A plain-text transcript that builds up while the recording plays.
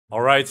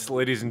Alright,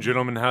 ladies and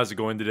gentlemen, how's it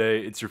going today?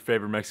 It's your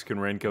favorite Mexican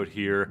raincoat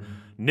here,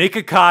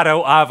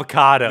 Nikocado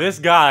Avocado. This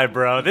guy,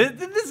 bro,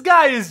 this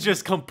guy is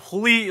just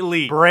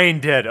completely brain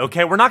dead,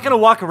 okay? We're not gonna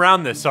walk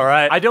around this,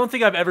 alright? I don't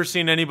think I've ever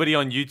seen anybody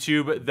on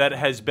YouTube that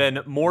has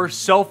been more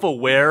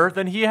self-aware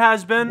than he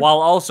has been,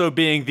 while also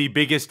being the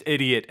biggest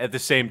idiot at the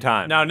same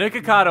time. Now,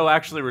 Nikocado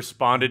actually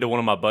responded to one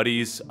of my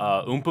buddies,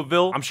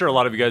 Oompaville. I'm sure a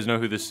lot of you guys know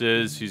who this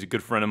is. He's a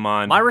good friend of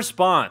mine. My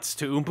response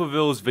to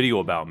Oompaville's video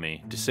about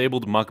me,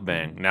 disabled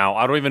mukbang. Now,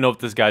 I don't even know if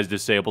this guy's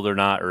disabled or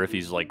not, or if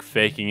he's like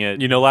faking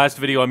it. You know, last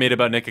video I made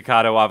about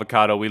Nikocado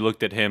Avocado, we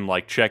looked at him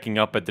like checking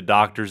up at the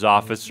doctor's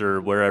office or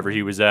wherever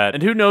he was at,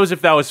 and who knows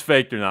if that was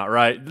faked or not,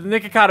 right?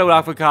 Nikocado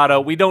Avocado,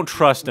 we don't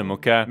trust him,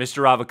 okay?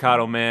 Mr.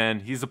 Avocado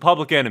Man, he's a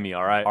public enemy,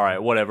 alright?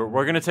 Alright, whatever.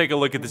 We're gonna take a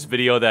look at this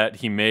video that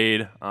he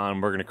made.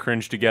 We're gonna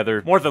cringe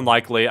together. More than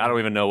likely, I don't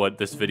even know what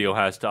this video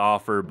has to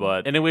offer,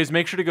 but anyways,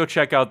 make sure to go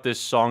check out this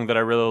song that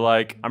I really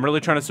like. I'm really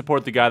trying to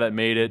support the guy that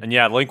made it, and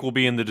yeah, link will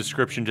be in the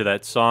description to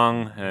that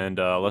song, and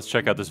let's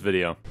check out this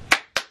video.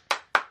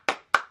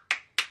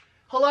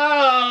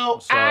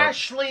 Hello,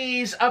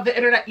 Ashleys of the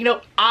internet. You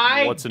know,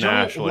 I don't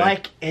Ashley?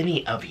 like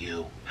any of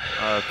you.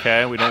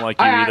 Okay, we don't like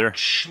you either.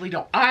 Actually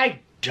don't. I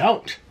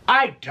don't.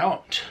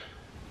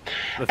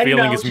 The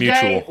feeling is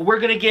mutual. Today we're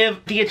gonna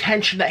give the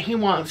attention that he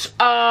wants.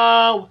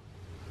 Oh,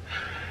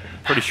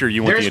 pretty sure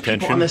you want the there's attention.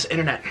 people on this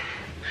internet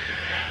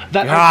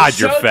that God, are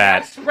so you're fat.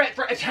 desperate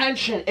for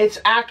attention. It's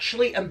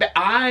actually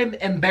I'm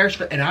embarrassed,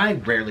 and I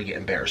rarely get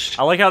embarrassed.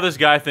 I like how this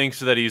guy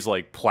thinks that he's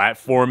like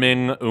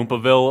platforming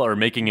Oompaville or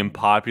making him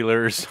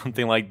popular or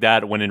something like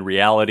that, when in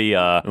reality,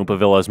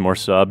 Oompaville has more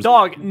subs.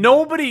 Dog,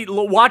 nobody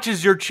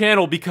watches your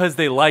channel because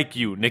they like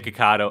you,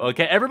 Nikocado,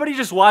 okay? Everybody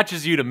just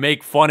watches you to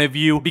make fun of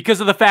you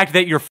because of the fact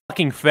that you're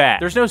fucking fat.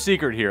 There's no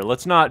secret here.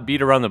 Let's not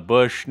beat around the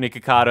bush,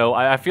 Nikocado.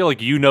 I feel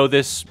like you know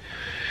this.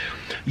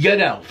 You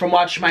know, from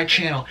watching my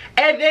channel.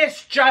 And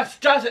this just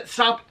doesn't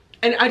stop.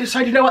 And I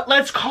decided, you know what,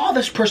 let's call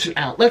this person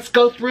out. Let's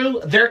go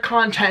through their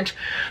content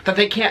that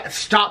they can't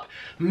stop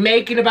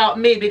making about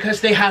me because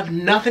they have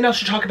nothing else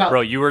to talk about.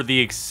 Bro, you are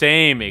the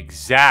same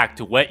exact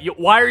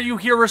why are you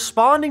here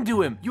responding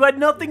to him? You had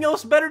nothing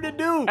else better to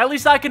do. At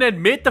least I can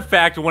admit the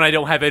fact when I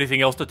don't have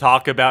anything else to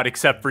talk about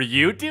except for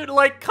you. Dude,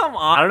 like, come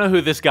on. I don't know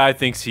who this guy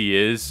thinks he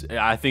is.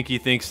 I think he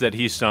thinks that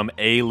he's some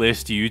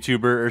A-list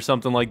YouTuber or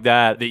something like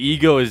that. The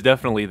ego is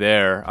definitely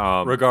there,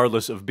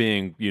 regardless of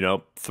being, you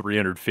know,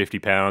 350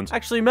 pounds.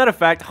 Actually, matter of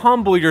fact,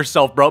 humble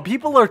yourself, bro.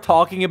 People are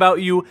talking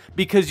about you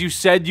because you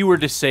said you were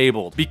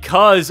disabled.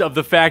 Because of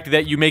the fact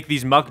that you make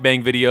these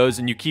mukbang videos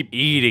and you keep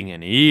eating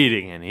and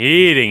eating and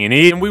eating and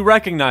eating. And we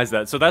recognize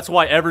that. So that's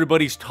why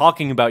everybody's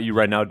talking about you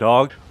right now,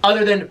 dog.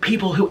 Other than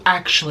people who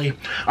actually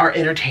are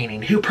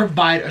entertaining, who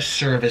provide a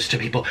service to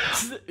people.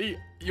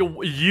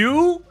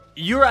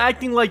 You're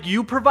acting like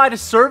you provide a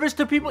service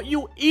to people?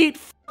 You eat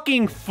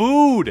fucking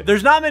food.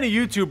 There's not many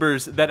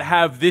YouTubers that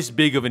have this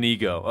big of an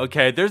ego,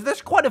 okay?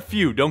 There's quite a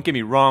few, don't get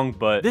me wrong,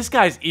 but this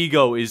guy's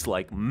ego is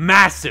like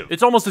massive.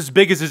 It's almost as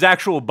big as his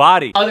actual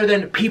body. Other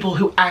than people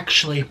who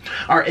actually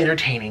are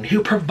entertaining,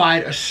 who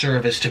provide a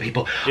service to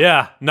people.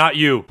 Yeah, not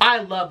you.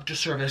 I love to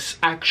service,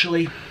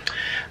 actually.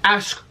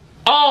 Ask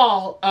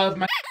all of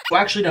my...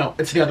 Well, actually, no,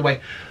 it's the other way.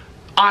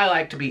 I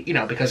like to be, you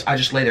know, because I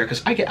just lay there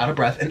because I get out of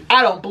breath and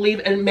I don't believe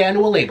in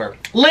manual labor.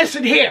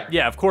 Listen here!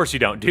 Yeah, of course you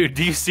don't, dude.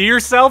 Do you see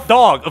yourself?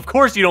 Dog, of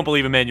course you don't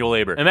believe in manual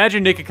labor.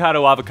 Imagine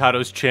Nikocado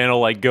Avocado's channel,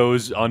 like,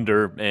 goes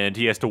under and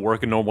he has to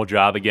work a normal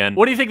job again.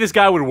 What do you think this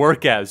guy would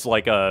work as?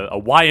 Like a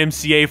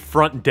YMCA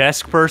front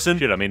desk person?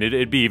 Shit, I mean,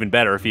 it'd be even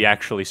better if he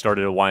actually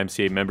started a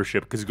YMCA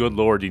membership, because good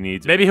lord, he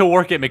needs it. Maybe he'll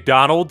work at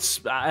McDonald's?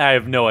 I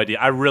have no idea.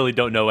 I really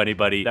don't know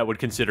anybody that would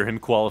consider him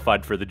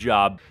qualified for the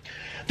job.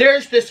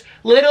 There's this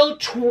little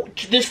chipmunk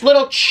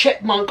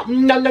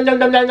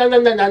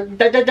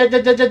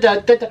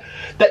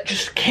that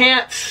just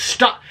can't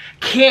stop,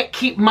 can't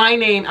keep my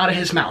name out of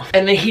his mouth.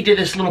 And then he did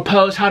this little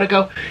pose, how to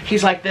go.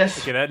 He's like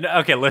this.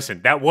 Okay,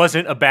 listen, that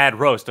wasn't a bad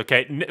roast,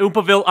 okay?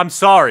 Oompaville, I'm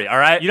sorry, all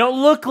right? You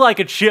don't look like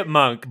a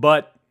chipmunk,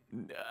 but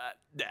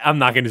I'm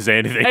not gonna say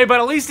anything. Hey, but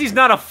at least he's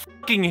not a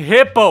fucking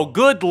hippo,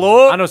 good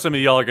lord. I know some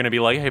of y'all are gonna be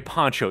like, hey,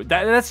 Pancho,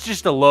 that's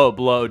just a low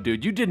blow,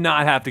 dude. You did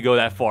not have to go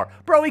that far.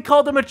 Bro, he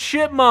called him a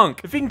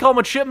chipmunk. If he can call him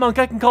a chipmunk,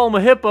 I can call him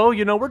a hippo.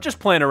 You know, we're just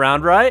playing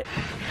around, right?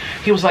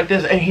 He was like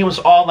this, and he was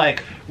all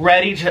like,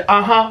 ready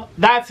to,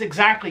 that's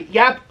exactly,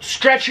 yep,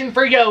 stretching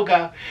for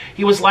yoga.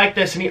 He was like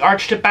this, and he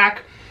arched it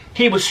back.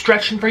 He was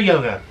stretching for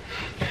yoga.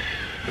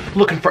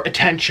 Looking for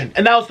attention.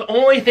 And that was the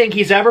only thing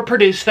he's ever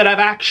produced that I've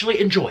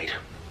actually enjoyed.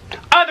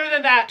 Other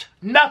than that,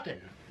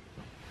 nothing.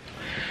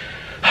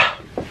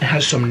 It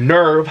has some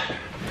nerve.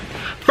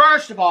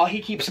 First of all,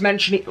 he keeps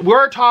mentioning,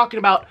 we're talking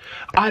about,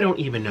 I don't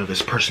even know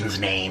this person's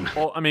name.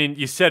 Well, I mean,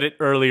 you said it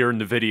earlier in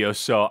the video,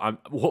 so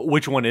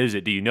which one is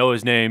it? Do you know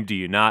his name? Do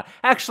you not?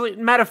 Actually,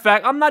 matter of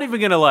fact, I'm not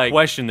even gonna, like,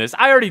 question this.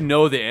 I already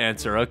know the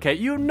answer, okay?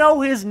 You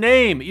know his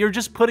name. You're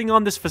just putting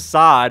on this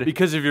facade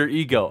because of your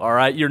ego, all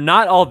right? You're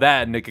not all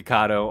that,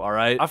 Nikocado, all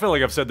right? I feel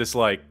like I've said this,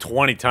 like,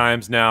 20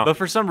 times now, but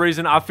for some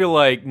reason, I feel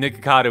like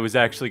Nikocado is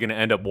actually gonna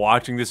end up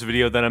watching this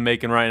video that I'm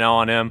making right now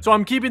on him. So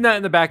I'm keeping that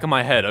in the back of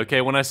my head,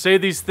 okay? When I say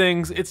these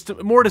things, it's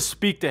more to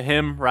speak to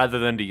him rather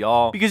than to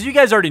y'all, because you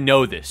guys already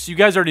know this. You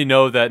guys already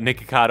know that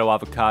Nikocado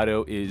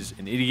Avocado is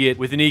an idiot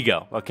with an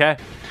ego, okay?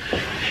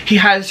 He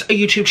has a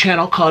YouTube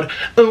channel called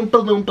Oompa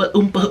Loompa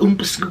Oompa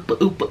Oompa Scoopa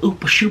Oopa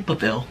Oopa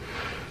Shoopaville.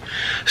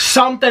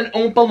 Something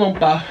Oompa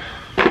Loompa.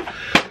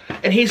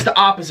 And he's the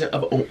opposite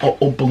of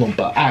Oompa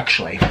Loompa,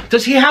 actually.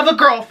 Does he have a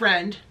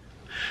girlfriend?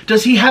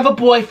 Does he have a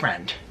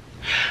boyfriend?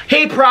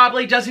 He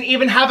probably doesn't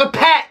even have a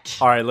pet!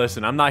 Alright,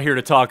 listen, I'm not here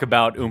to talk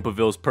about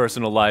Oompaville's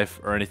personal life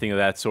or anything of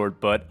that sort,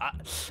 but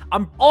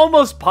I'm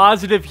almost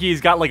positive he's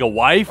got like a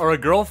wife or a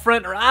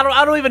girlfriend, or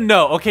I don't even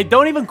know. Okay,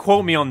 don't even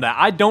quote me on that.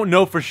 I don't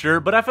know for sure,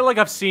 but I feel like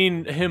I've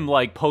seen him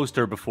like post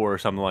her before or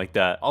something like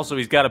that. Also,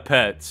 he's got a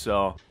pet,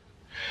 so...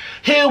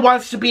 Who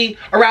wants to be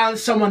around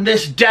someone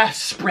this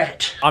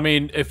desperate? I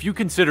mean, if you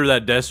consider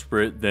that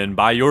desperate, then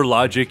by your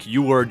logic,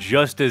 you are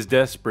just as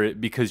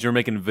desperate because you're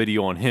making a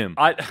video on him.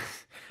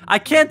 I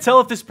can't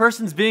tell if this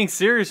person's being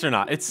serious or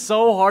not. It's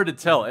so hard to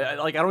tell.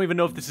 Like, I don't even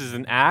know if this is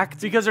an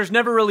act, because there's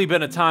never really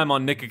been a time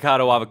on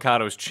Nikocado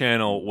Avocado's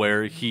channel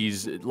where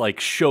he's, like,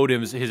 showed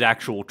him his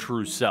actual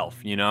true self,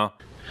 you know?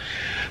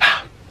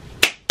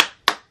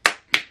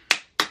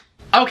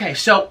 Okay,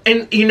 so,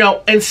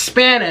 in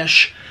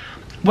Spanish,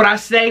 what I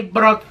say, I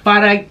wonder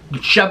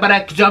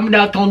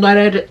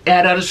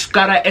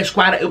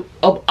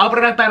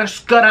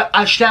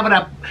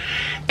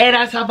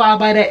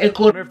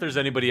if there's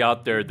anybody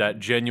out there that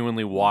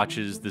genuinely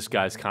watches this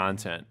guy's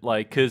content.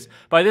 Like, because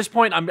by this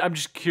point, I'm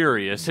just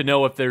curious to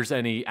know if there's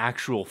any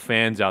actual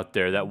fans out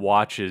there that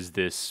watches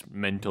this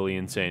mentally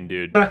insane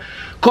dude.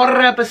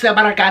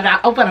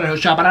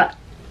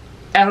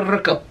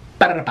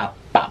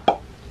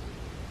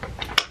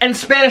 In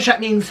Spanish,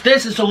 that means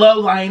this is a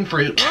low-lying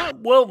fruit.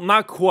 Well,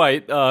 not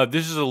quite.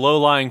 This is a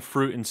low-lying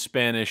fruit in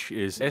Spanish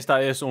is esta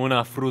es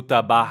una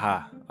fruta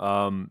baja.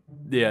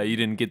 Yeah, you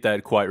didn't get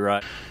that quite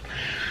right.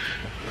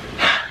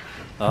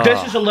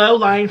 This is a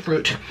low-lying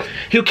fruit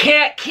who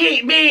can't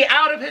keep me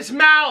out of his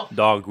mouth.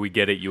 Dog, we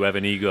get it. You have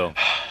an ego.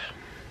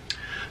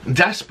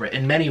 Desperate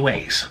in many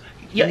ways.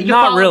 You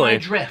not really. My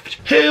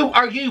drift. Who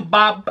are you,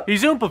 Bob?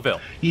 He's Oompaville.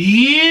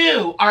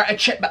 You are a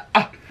chip.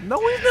 No,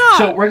 he's not.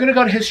 So we're gonna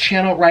go to his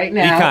channel right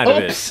now. He kind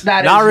of Oops, is.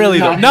 that not is really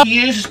not. though. No.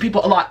 He uses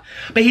people a lot,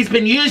 but he's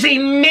been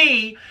using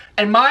me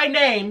and my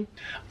name.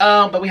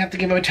 But we have to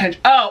give him attention.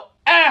 Oh,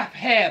 F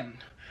him.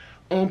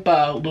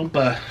 Oompa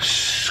Loompa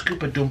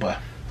Scoopa Doompa.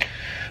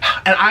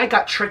 And I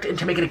got tricked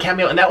into making a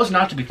cameo, and that was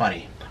not to be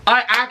funny.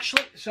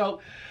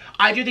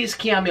 I do these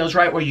cameos,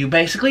 right, where you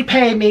basically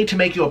pay me to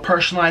make you a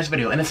personalized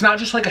video. And it's not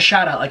just like a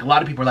shout out like a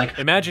lot of people are like.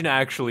 Imagine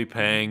actually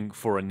paying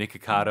for a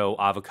Nikocado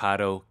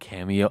Avocado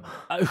cameo.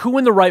 Who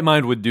in the right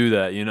mind would do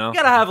that, you know? You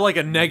gotta have like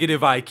a negative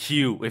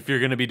IQ if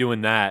you're gonna be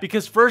doing that.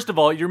 Because first of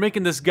all, you're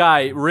making this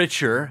guy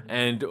richer,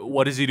 and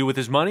what does he do with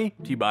his money?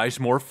 He buys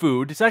more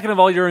food. Second of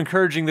all, you're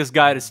encouraging this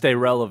guy to stay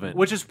relevant,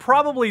 which is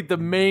probably the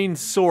main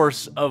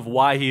source of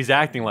why he's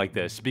acting like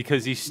this,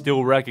 because he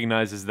still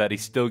recognizes that he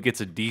still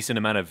gets a decent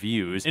amount of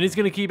views, and he's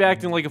gonna keep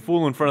acting like a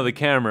fool in front of the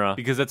camera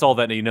because that's all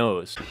that he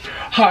knows.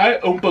 Hi,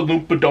 Oompa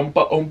Loompa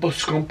Dumpa Oompa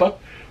Skoompa.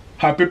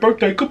 Happy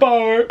birthday,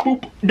 goodbye.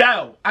 Boop.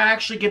 No, I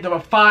actually give them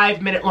a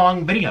 5-minute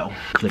long video.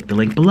 Click the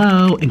link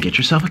below and get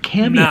yourself a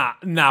cameo.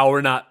 Nah,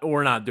 we're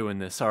not doing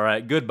this,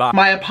 alright? Goodbye.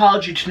 My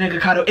apology to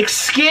Nikocado.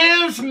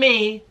 Excuse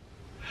me.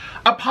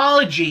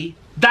 Apology.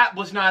 That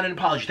was not an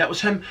apology. That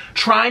was him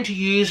trying to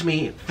use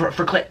me for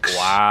clicks.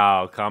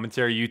 Wow,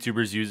 commentary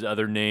YouTubers use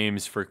other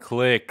names for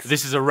clicks.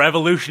 This is a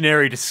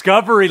revolutionary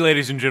discovery,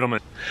 ladies and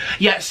gentlemen.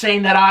 Yet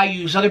saying that I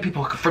use other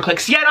people for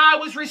clicks, yet I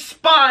was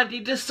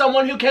responding to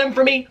someone who came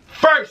for me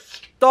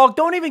first. Dog,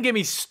 don't even get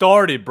me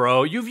started,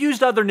 bro. You've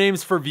used other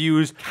names for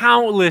views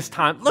countless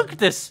times. Look at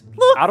this.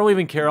 Look. I don't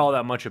even care all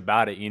that much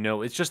about it, you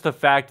know? It's just the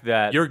fact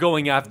that you're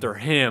going after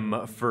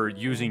him for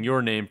using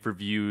your name for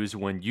views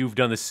when you've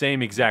done the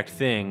same exact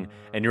thing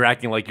and you're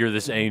acting like you're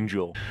this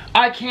angel.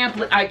 I can't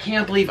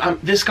believe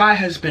this guy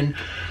has been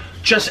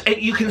just,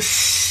 you can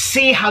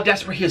see how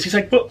desperate he is. He's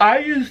like, but I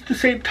used the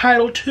same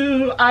title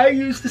too. I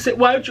used the same,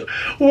 where's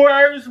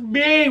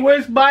me?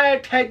 Where's my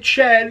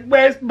attention?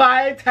 Where's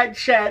my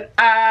attention?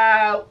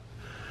 Ow.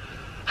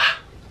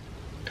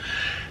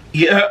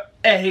 Yeah,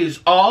 and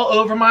he's all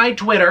over my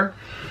Twitter,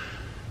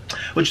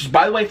 which is,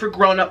 by the way, for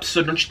grown-ups,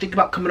 so don't you think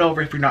about coming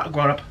over if you're not a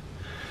grown-up.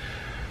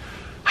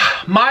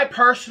 My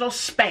personal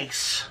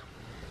space.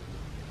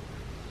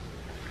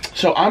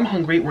 So I'm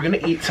hungry. We're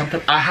gonna eat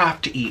something. I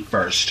have to eat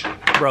first.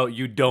 Bro,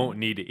 you don't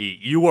need to eat.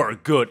 You are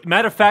good.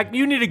 Matter of fact,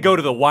 you need to go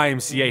to the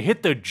YMCA,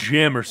 hit the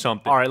gym or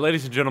something. All right,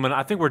 ladies and gentlemen,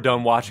 I think we're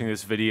done watching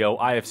this video.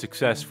 I have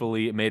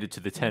successfully made it to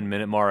the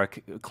 10-minute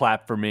mark.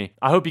 Clap for me.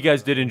 I hope you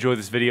guys did enjoy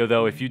this video,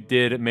 though. If you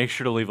did, make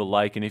sure to leave a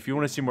like. And if you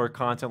want to see more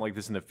content like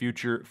this in the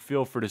future,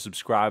 feel free to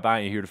subscribe.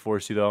 I ain't here to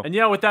force you, though. And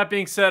yeah, with that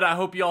being said, I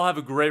hope you all have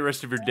a great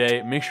rest of your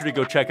day. Make sure to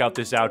go check out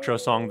this outro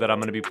song that I'm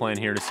going to be playing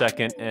here in a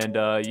second. And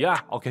yeah,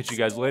 I'll catch you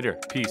guys later.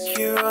 Peace.